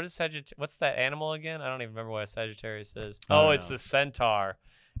that animal again? I don't even remember what a Sagittarius is. I don't Oh, it's know. the centaur.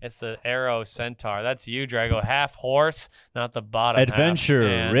 It's the arrow centaur. That's you, Drago. Half horse, not the bottom half. Adventure,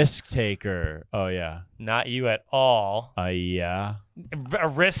 Man, risk taker. Oh yeah. not you at all. Yeah. A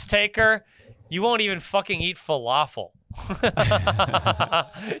risk taker? You won't even fucking eat falafel.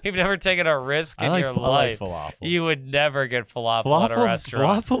 You've never taken a risk in your I life. like falafel. You would never get falafel at a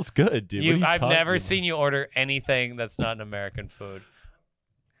restaurant. Falafel's good, dude. What are you I've talking never about? seen you order anything that's not an American food.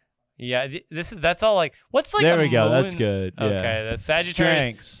 Yeah, that's all like. What's like? There a we go. That's moon- good. Yeah. Okay, the Sagittarius.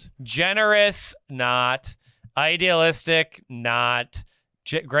 Strengths. Generous, not idealistic, not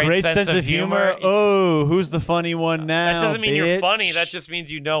great sense of humor. Oh, who's the funny one now? that doesn't mean you're bitch? funny. That just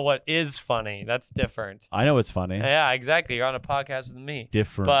means you know what is funny. That's different. I know it's funny. Yeah, exactly. You're on a podcast with me.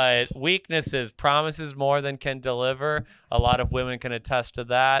 Different. But weaknesses, promises more than can deliver. A lot of women can attest to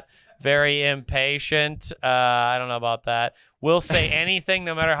that. Very impatient. I don't know about that. Will say anything,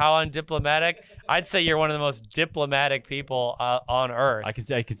 no matter how undiplomatic. I'd say you're one of the most diplomatic people on earth. I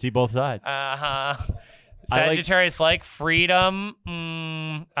can see both sides. Sagittarius like freedom.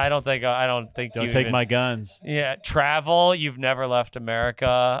 I don't think. Don't take my guns. Yeah, travel. You've never left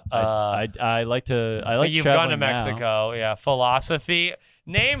America. I like but you've gone to traveling now. Mexico. Yeah, philosophy.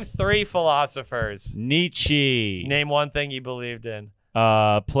 Name 3 philosophers. Nietzsche. Name one thing you believed in.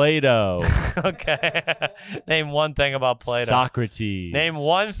 Plato. Okay. Name one thing about Plato. Socrates. Name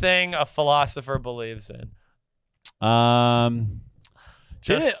one thing a philosopher believes in.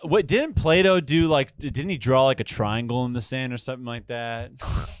 Didn't Plato do didn't he draw like a triangle in the sand or something like that?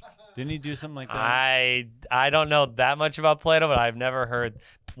 Didn't he do something like that? I don't know that much about Plato, but I've never heard.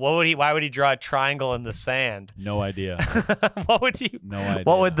 Why would he draw a triangle in the sand? No idea. What would he? No idea.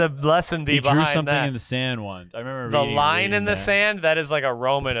 What would the lesson be He drew behind something that? in the sand once. I remember The reading line in the that. sand? That is like a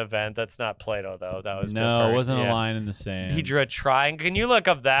Roman event. That's not Plato, though. That was No, different. it wasn't Yeah. a line in the sand. He drew a triangle. Can you look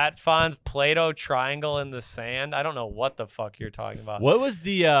up that, Fonz? Plato triangle in the sand? I don't know what the fuck you're talking about. What was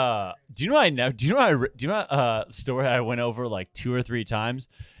the? Do you know? Story I went over like 2 or 3 times.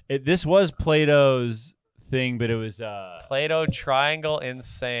 This was Plato's thing, but it was Plato triangle in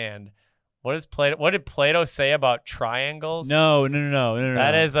sand. What did Plato say about triangles? No.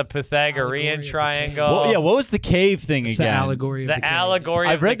 That is a Pythagorean Allegory of the triangle. Well, yeah. What was the cave thing It's again? the allegory. Of The the cave. allegory.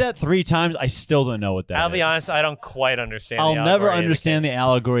 I've of read the, that 3 times. I still don't know what that is. I'll be honest, I don't quite understand. I'll the never allegory of the understand cave. the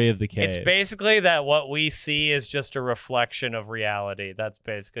allegory of the cave. It's basically that what we see is just a reflection of reality. That's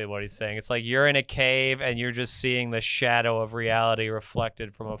basically what he's saying. It's like you're in a cave and you're just seeing the shadow of reality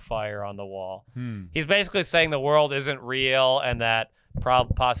reflected from a fire on the wall. He's basically saying the world isn't real and that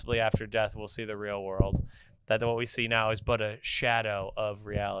possibly after death we'll see the real world. That what we see now is but a shadow of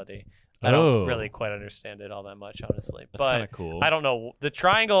reality. I don't really quite understand it all that much, honestly. That's but kind of cool. I don't know. The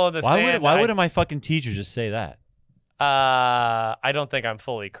triangle in the Why sand. wouldn't my fucking teacher just say that? I don't think I'm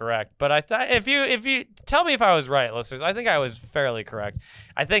fully correct, but I thought if you tell me if I was right, listeners, I think I was fairly correct.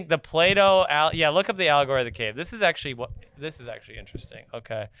 I think the Plato, look up the allegory of the cave. This is actually interesting.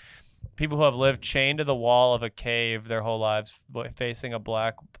 Okay, people who have lived chained to the wall of a cave their whole lives, facing a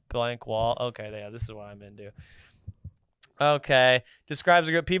blank wall. Okay, yeah, this is what I'm into. Okay. Describes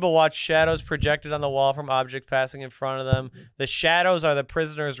a group. People watch shadows projected on the wall from objects passing in front of them. The shadows are the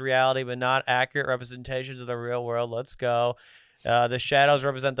prisoner's reality, but not accurate representations of the real world. Let's go. The shadows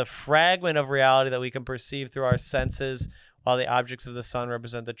represent the fragment of reality that we can perceive through our senses, while the objects of the sun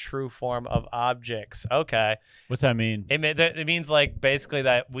represent the true form of objects. Okay. What's that mean? It means like basically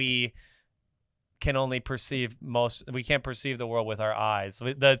that we can only we can't perceive the world with our eyes.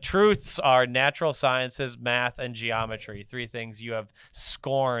 The truths are natural sciences, math, and geometry. 3 things you have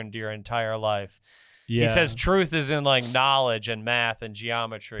scorned your entire life. Yeah. He says truth is in like knowledge and math and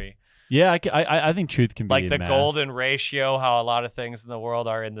geometry. Yeah, I think truth can be Like the math. golden ratio, how a lot of things in the world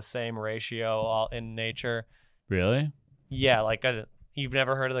are in the same ratio all in nature. Really? Yeah, you've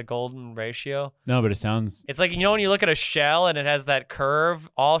never heard of the golden ratio? No, but it sounds. It's like, when you look at a shell and it has that curve,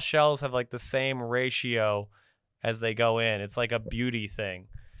 all shells have like the same ratio as they go in. It's like a beauty thing.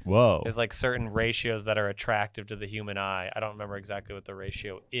 Whoa. There's like certain ratios that are attractive to the human eye. I don't remember exactly what the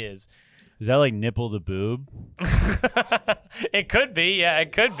ratio is. Is that like nipple to boob? It could be. Yeah,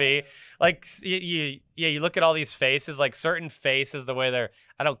 it could be. Like, you look at all these faces, like certain faces, the way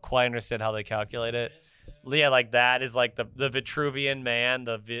I don't quite understand how they calculate it. Yeah, like that is like the Vitruvian Man,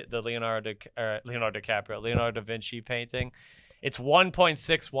 the Leonardo da Vinci painting. It's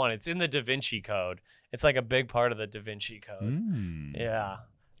 1.61. It's in the Da Vinci Code. It's like a big part of the Da Vinci Code. Yeah.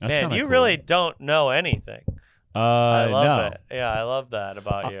 That's Man, kinda you cool. really don't know anything. I love no. it. Yeah, I love that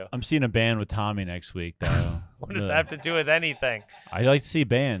about you. I'm seeing a band with Tommy next week, though. What does that have to do with anything? I like to see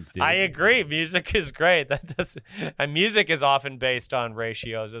bands, dude. I agree. Music is great. And music is often based on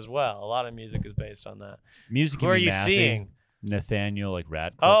ratios as well. A lot of music is based on that. Music. Who can are be you mathy. seeing? Nathaniel, like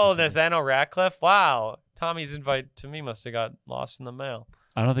Radcliffe. Oh, or something. Nathaniel Ratcliffe. Wow. Tommy's invite to me must have got lost in the mail.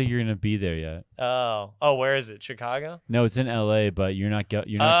 I don't think you're gonna be there yet. Oh, where is it? Chicago? No, it's in L.A., but you're not.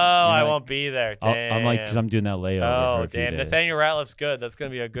 You're Oh, not. I won't be there. Damn. I'm like, because I'm doing that layover. Oh, for a few damn. days. Nathaniel Ratcliffe's good. That's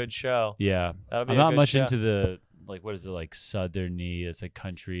gonna be a good show. Yeah, That'll be I'm a not good much show. into the like. What is it like? Southerny. It's like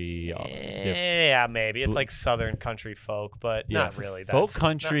country. Yeah, maybe it's like Southern country folk, but not really. Folk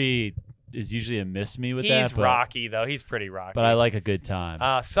country is usually a miss me with that. He's rocky though. He's pretty rocky. But I like a good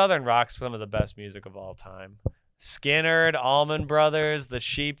time. Southern rock's some of the best music of all time. Skinnerd, Allman Brothers, the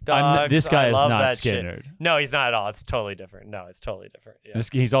Sheepdogs. This guy I is love not that shit. Skinnerd. No, he's not at all. It's totally different. No, it's totally different. Yeah.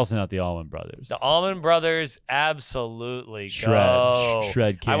 He's also not the Allman Brothers. The Allman Brothers, absolutely go.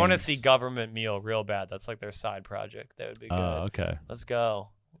 Shred Kings. I want to see Government Mule real bad. That's like their side project. That would be good. Oh, okay. Let's go.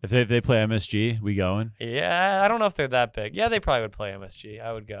 If they play MSG, we going? Yeah, I don't know if they're that big. Yeah, they probably would play MSG.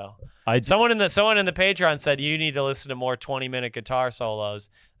 I would go. I'd Someone in the Patreon said you need to listen to more 20-minute guitar solos.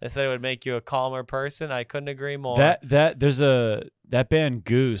 They said it would make you a calmer person. I couldn't agree more. That band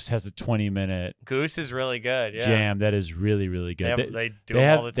Goose has a 20-minute Goose is really good. Yeah. jam that is really, really good. They do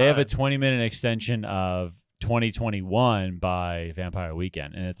them all the time. They have a 20-minute extension of 2021 by Vampire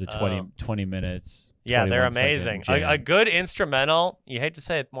Weekend, and it's a 20 minutes. Yeah, they're 21 second amazing. jam. A good instrumental. You hate to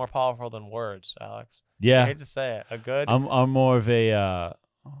say it, more powerful than words, Alex. Yeah, I hate to say it. A good. I'm more of a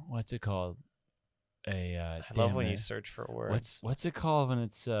what's it called? I love when you search for words. What's it called when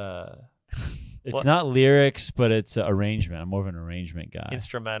it's it's What? not lyrics, but it's arrangement. I'm more of an arrangement guy.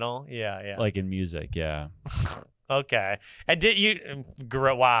 Instrumental. Yeah, yeah. Like in music, yeah. Okay. And did you?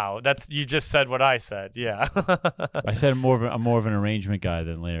 Wow, you just said what I said. Yeah. I said I'm more of an arrangement guy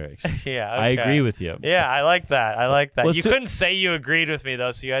than lyrics. Yeah. I okay. agree with you. Yeah, I like that. Let's You couldn't say you agreed with me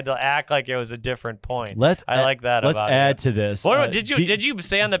though, so you had to act like it was a different point. I like that. Let's about add you. to this. Did you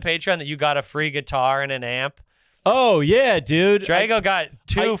say on the Patreon that you got a free guitar and an amp? Oh yeah, dude. Drago got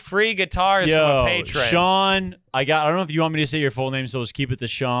two free guitars from a patron. Sean, I don't know if you want me to say your full name, so let's keep it to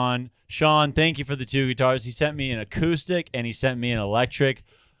Sean. Sean, thank you for the 2 guitars. He sent me an acoustic and he sent me an electric,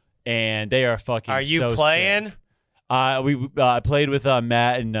 and they are fucking. Are you so playing? Sick. I played with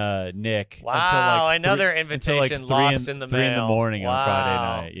Matt and Nick. Wow, until another invitation lost in the mail. 3 in the morning on Friday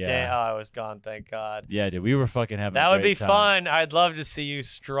night. Yeah. Damn, I was gone, thank God. Yeah, dude, we were fucking having that a would great be time. fun. I'd love to see you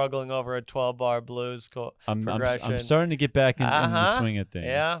struggling over a 12-bar blues progression. I'm starting to get back in the swing of things.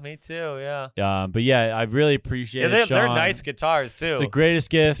 Yeah, me too, yeah. But yeah, I really appreciate it, they're Sean. nice guitars, too. It's the greatest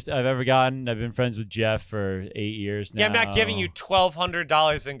gift I've ever gotten. I've been friends with Jeff for 8 years now. Yeah, I'm not giving you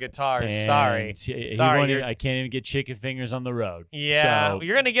 $1,200 in guitars. And Sorry. I can't even get chicken fingers on the road. Yeah, so.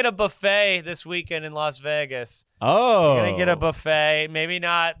 you're going to get a buffet this weekend in Las Vegas. Oh. You're going to get a buffet. Maybe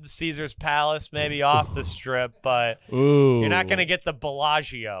not Caesar's Palace, maybe off the strip, but Ooh. you're not going to get the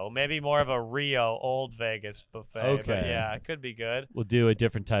Bellagio. Maybe more of a Rio, Old Vegas buffet. Okay. But yeah, it could be good. We'll do a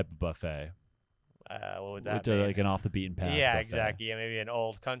different type of buffet. What would We'll that do be? like an off the beaten path. Yeah, buffet. exactly. Yeah, maybe an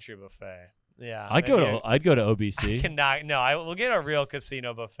old country buffet. Yeah. I'd go to OBC. We'll get a real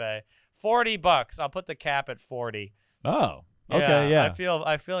casino buffet. $40. I'll put the cap at 40. Oh. Okay, yeah.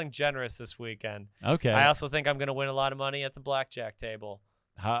 I'm feeling generous this weekend. Okay. I also think I'm going to win a lot of money at the blackjack table.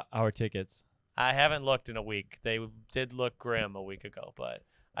 How are tickets? I haven't looked in a week. They did look grim a week ago, but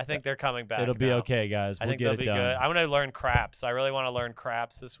I think they're coming back. It'll be now. okay, guys. I think they'll be good. I'm going to learn craps. I really want to learn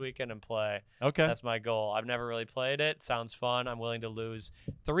craps this weekend and play. Okay. That's my goal. I've never really played it. Sounds fun. I'm willing to lose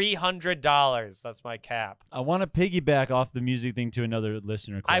 $300. That's my cap. I want to piggyback off the music thing to another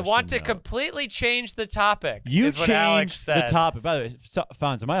listener question. I want to though. completely change the topic. You is what Alex changed said. the topic. By the way,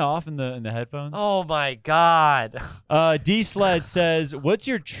 Fonz, am I off in the headphones? Oh my God. D Sled says, "What's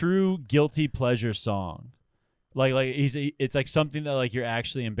your true guilty pleasure song?" It's like something that like you're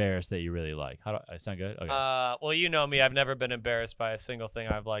actually embarrassed that you really like. How do I sound good? Okay. Well, you know me. I've never been embarrassed by a single thing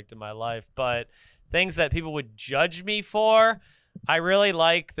I've liked in my life, but things that people would judge me for, I really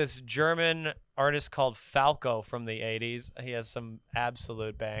like this German artist called Falco from the 80s. He has some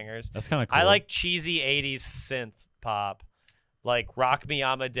absolute bangers. That's kind of cool. I like cheesy 80s synth pop, like Rock Me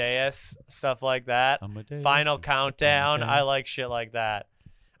Amadeus, stuff like that. Amadeus. Final Countdown. Okay. I like shit like that.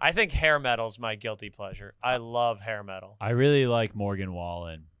 I think hair metal's my guilty pleasure. I love hair metal. I really like Morgan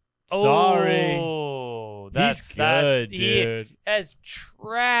Wallen. Sorry. Oh, He's good, dude. As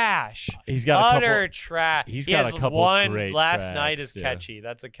trash. He's got utter trash. He's He got has a couple one great Last Night tracks, is dude. catchy.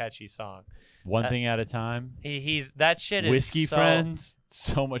 That's a catchy song. One thing at a time. He's that shit is Whiskey so, Friends.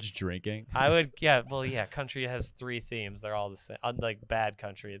 So much drinking. I would country has 3 themes. They're all the same. Unlike bad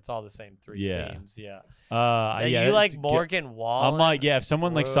country, it's all the same 3 themes. Yeah. You like Morgan Wallen? I'm like, yeah, if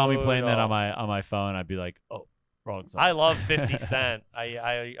someone like saw me playing that Brutal. on my phone, I'd be like, oh, wrong song. I love 50 Cent.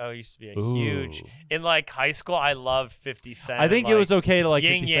 I used to be a huge in like high school. I loved 50 Cent. I think it was okay to like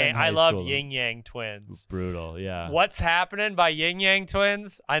Yin 50 Cent in Yang. high I loved school, Yin Yang Twins. Brutal, yeah. What's Happening by Yin Yang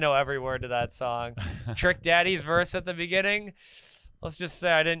Twins? I know every word to that song. Trick Daddy's verse at the beginning. Let's just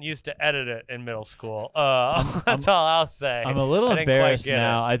say I didn't used to edit it in middle school. That's all I'll say. I'm a little I didn't quite embarrassed get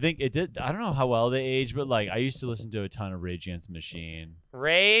now. it. I think it did. I don't know how well they aged, but like I used to listen to a ton of Rage Against the Machine.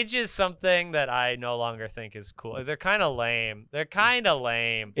 Rage is something that I no longer think is cool. They're kind of lame.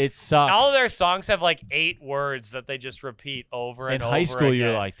 It sucks. All their songs have like 8 words that they just repeat over and in over high school, again.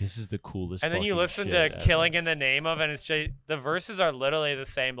 you're like, this is the coolest. And then you fucking listen shit to ever. Killing in the Name of, and it's just, the verses are literally the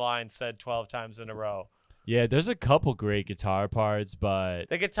same line said 12 times in a row. Yeah, there's a couple great guitar parts, but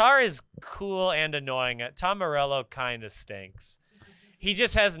The guitar is cool and annoying. Tom Morello kind of stinks. He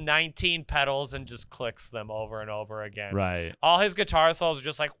just has 19 pedals and just clicks them over and over again. right. All his guitar solos are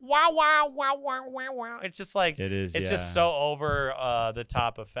just like wow, wow, wow, wow, wow, wow. It's just like It is. it's just so over the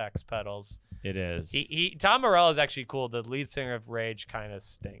top effects pedals. It is. Tom Morello is actually cool. The lead singer of Rage kind of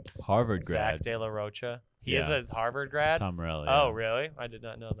stinks. Harvard Zach grad. De La Rocha. He Yeah. is a Harvard grad. Tom Morello. Oh, yeah. really? I did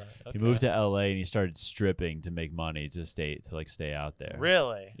not know that. Okay. He moved to LA and he started stripping to make money to stay out there.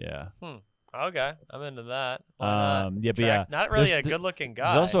 Really? Yeah. Okay, I'm into that. Why not? Yeah, but yeah, Not really There's- a good-looking guy.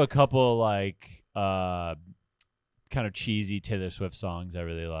 There's also a couple like kind of cheesy Taylor Swift songs I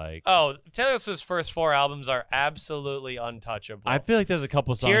really like. Oh, Taylor Swift's first 4 albums are absolutely untouchable. I feel like there's a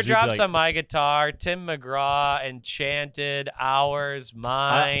couple songs. you'd be Teardrops like, on My Guitar, Tim McGraw, Enchanted, Ours,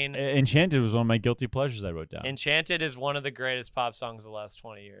 Mine. Enchanted was one of my guilty pleasures I wrote down. Enchanted is one of the greatest pop songs of the last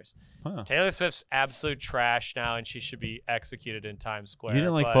 20 years. Huh. Taylor Swift's absolute trash now, and she should be executed in Times Square. You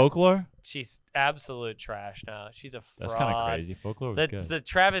didn't like but Folklore? She's absolute trash now. She's a fraud. That's kind of crazy. Folklore was good. The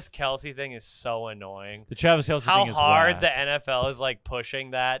Travis Kelce thing is so annoying. The Travis Kelce How thing is hard whack. the NFL is like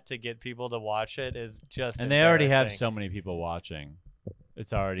pushing that to get people to watch it is just And they already have embarrassing. so many people watching.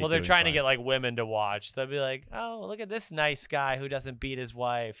 It's already. Well, they're doing trying to fine. get like women to watch. They'll be like, "Oh, look at this nice guy who doesn't beat his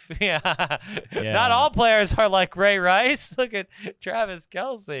wife." Yeah. Not all players are like Ray Rice. Look at Travis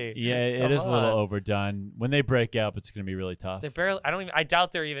Kelce. Yeah, it Come is a little on. overdone. When they break up, it's going to be really tough. They barely. I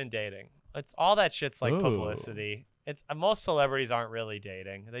doubt they're even dating. It's all that shit's like Ooh. publicity. It's most celebrities aren't really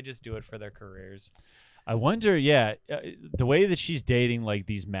dating. They just do it for their careers. I wonder, the way that she's dating like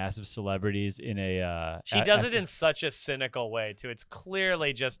these massive celebrities in a. She does it in such a cynical way too. It's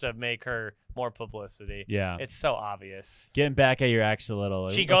clearly just to make her more publicity. Yeah, It's so obvious. getting back at your ex a little.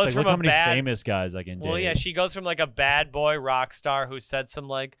 She It's goes like, from look how a many bad- famous guys I can date. Well, yeah, she goes from like a bad boy rock star who said some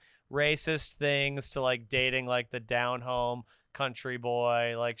like racist things to like dating like the down home country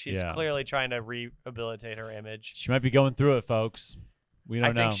boy. Like she's Yeah. clearly trying to rehabilitate her image. She might be going through it, folks. We don't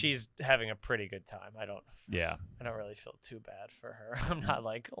I know. think she's having a pretty good time. I don't really feel too bad for her. I'm not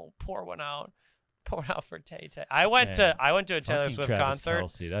like, oh, pour one out for Tay Tay. I went to a Taylor Fucking Swift Travis concert.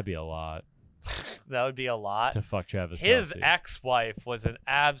 Kelce, that'd be a lot That would be a lot. to fuck Travis. His Kelce. ex-wife was an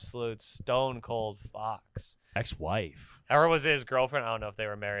absolute stone cold fox. ex-wife, Or was it his girlfriend? I don't know if they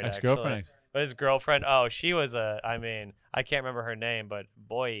were married. ex-girlfriend. Actually. But his girlfriend, she was I can't remember her name, but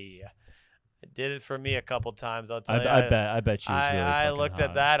boy, it did it for me a couple times. I'll tell you. I bet she was really I fucking looked hot.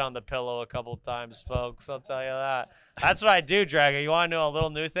 at that on the pillow a couple times, folks. I'll tell you that. That's what I do, Drago. You want to know a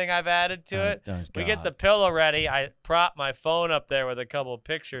little new thing I've added to it? Oh, We get the God. pillow ready. I prop my phone up there with a couple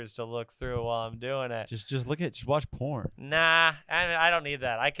pictures to look through while I'm doing it. Just just watch porn. Nah, I don't need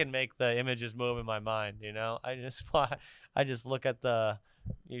that. I can make the images move in my mind. I just look at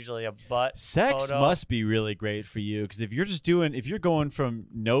usually a butt. Sex photo. must be really great for you because if you're going from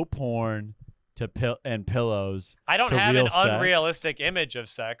no porn to pillows. I don't to have real an sex. unrealistic image of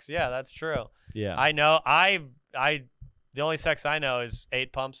sex. Yeah, that's true. Yeah, I know. The only sex I know is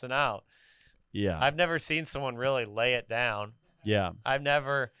 8 pumps and out. yeah, I've never seen someone really lay it down. yeah. I've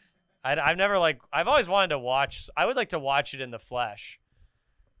never I've always wanted to watch. I would like to watch it in the flesh.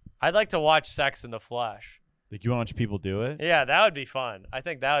 I'd like to watch sex in the flesh. Like you want to watch people do it? Yeah, that would be fun. I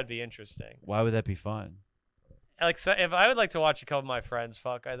think that would be interesting. Why would that be fun? Like, so if I would like to watch a couple of my friends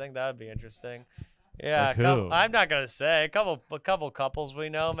fuck, I think that would be interesting. Yeah, Like who? I'm not gonna say a couple couples we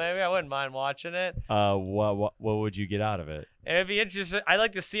know. Maybe I wouldn't mind watching it. What would you get out of it? It'd be interesting. I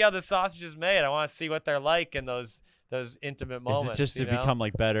like to see how the sausage is made. I want to see what they're like in those intimate moments. Is it just to you know? become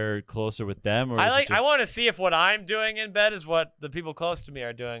like better, closer with them, or is it I just, want to see if what I'm doing in bed is what the people close to me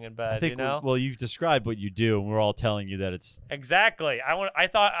are doing in bed. I think you know? well, you've described what you do, and we're all telling you that it's. Exactly. I want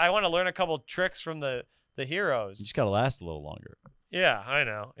to learn a couple tricks from the heroes. You just gotta last a little longer. Yeah, I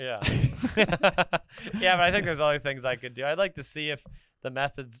know. Yeah. Yeah, but I think there's other things I could do. I'd like to see if the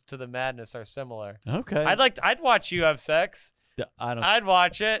methods to the madness are similar. Okay. I'd watch you have sex. I don't. I'd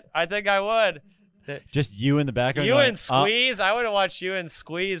watch it. I think I would. Just you in the background. You going, and Squeeze. I would have watched you and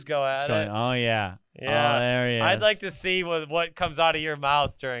Squeeze go just at going, it. oh yeah. Yeah. Oh, there he is. I'd like to see what comes out of your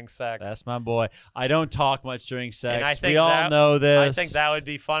mouth during sex. That's my boy. I don't talk much during sex. I think We all that- know this. I think that would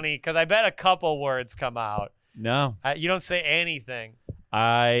be funny because I bet a couple words come out. No. You don't say anything.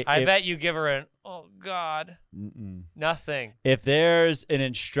 I bet you give her an oh God, nothing. If there's an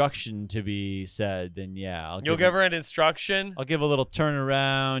instruction to be said, then yeah, You'll give her an instruction. I'll give a little turn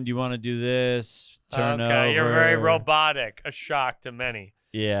around. You want to do this? Turn over. Okay, you're very robotic. A shock to many.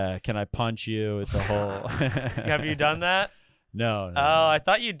 Yeah. Can I punch you? It's a whole. Have you done that? No. Oh, I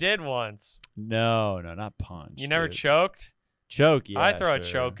thought you did once. No, not punch. You never dude. choked? Choke. Yeah. I throw a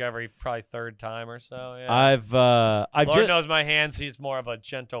sure. choke every probably third time or so. Yeah. I've Lord just, knows my hands. He's more of a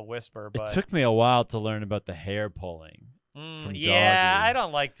gentle whisper, it but took me a while to learn about the hair pulling. from yeah, doggy. I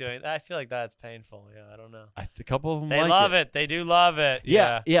don't like doing that. I feel like that's painful. Yeah, I don't know. A couple of them They like love it. They do love it.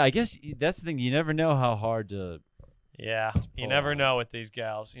 Yeah. I guess that's the thing. You never know how hard to. Yeah. You never know with these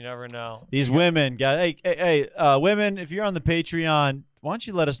gals. You never know. These women, guys. Hey, women! If you're on the Patreon, why don't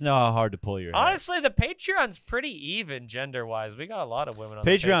you let us know how hard to pull your hair? Honestly, the Patreon's pretty even gender-wise. We got a lot of women on the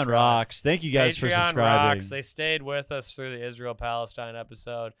Patreon rocks. Thank you guys for Patreon subscribing. rocks. They stayed with us through the Israel-Palestine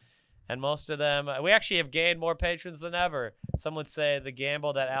episode. And most of them, we actually have gained more patrons than ever. Some would say the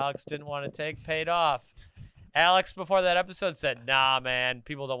gamble that Alex didn't want to take paid off. Alex, before that episode, said, nah, man,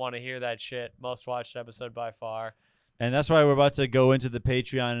 people don't want to hear that shit. Most watched episode by far. And that's why we're about to go into the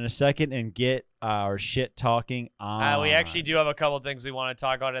Patreon in a second and get our shit talking on. We actually do have a couple things we want to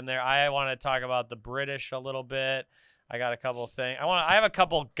talk about in there. I want to talk about the British a little bit. I got a couple things. I have a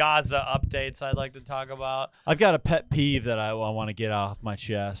couple Gaza updates I'd like to talk about. I've got a pet peeve that I want to get off my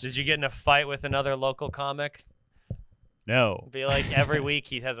chest. Did you get in a fight with another local comic? No. Be like every week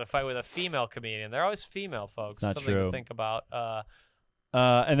he has a fight with a female comedian. They're always female, folks. It's not Something true. to think about.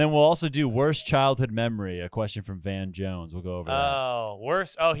 And then we'll also do worst childhood memory, a question from Van Jones. We'll go over that. Oh,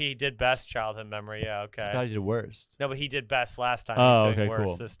 worst. Oh, he did best childhood memory. Yeah, okay. I thought he did worst. No, but he did best last time. Oh, He's doing okay, worse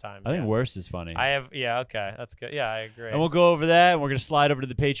cool. this time. I think yeah. worst is funny. Okay. That's good. Yeah, I agree. And we'll go over that, and we're going to slide over to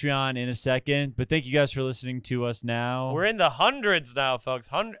the Patreon in a second. But thank you guys for listening to us now. We're in the hundreds now, folks.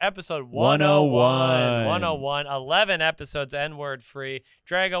 Episode 101. 101. 11 episodes, N-word free.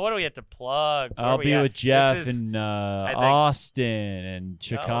 Drago, what do we have to plug? Where I'll we be at? with Jeff This is- in think- Austin and Oh,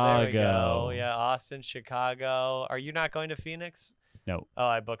 Chicago. there we go. Yeah, Austin, Chicago. Are you not going to Phoenix? No, Oh,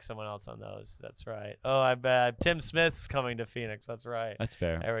 I booked someone else on those. That's right. Oh, I bet. Tim Smith's coming to Phoenix. That's right. that's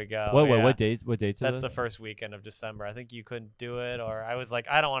fair. There we go. What Yeah. dates? What dates? That's are the those? first weekend of December. I think you couldn't do it, or I was like,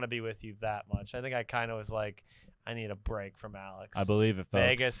 I don't want to be with you that much. I think I kind of was like, I need a break from Alex. I believe it, folks.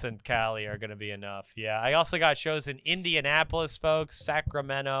 Vegas and Cali are going to be enough. Yeah. I also got shows in Indianapolis, folks,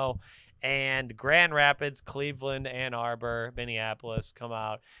 Sacramento, and Grand Rapids, Cleveland, Ann Arbor, Minneapolis. Come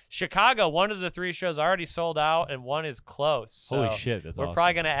out. Chicago, one of the 3 shows already sold out, and one is close. So Holy shit, that's we're awesome.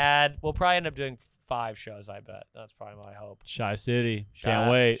 probably going to add, we'll probably end up doing 5 shows, I bet. That's probably my hope. Shy City. Can't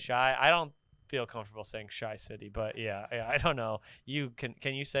wait. Shy. I don't feel comfortable saying Shy City, but yeah, I don't know. You can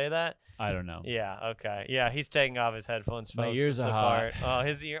you say that? I don't know. Yeah, okay. Yeah, he's taking off his headphones, My folks. ears This is are the hot. part. Oh,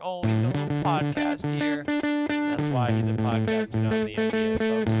 his ear. Oh, he's got a little podcast ear. That's why he's a podcaster, not in the NBA,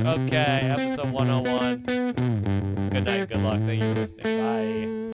 folks. Okay, episode 101. Good night, good luck. Thank you for listening. Bye.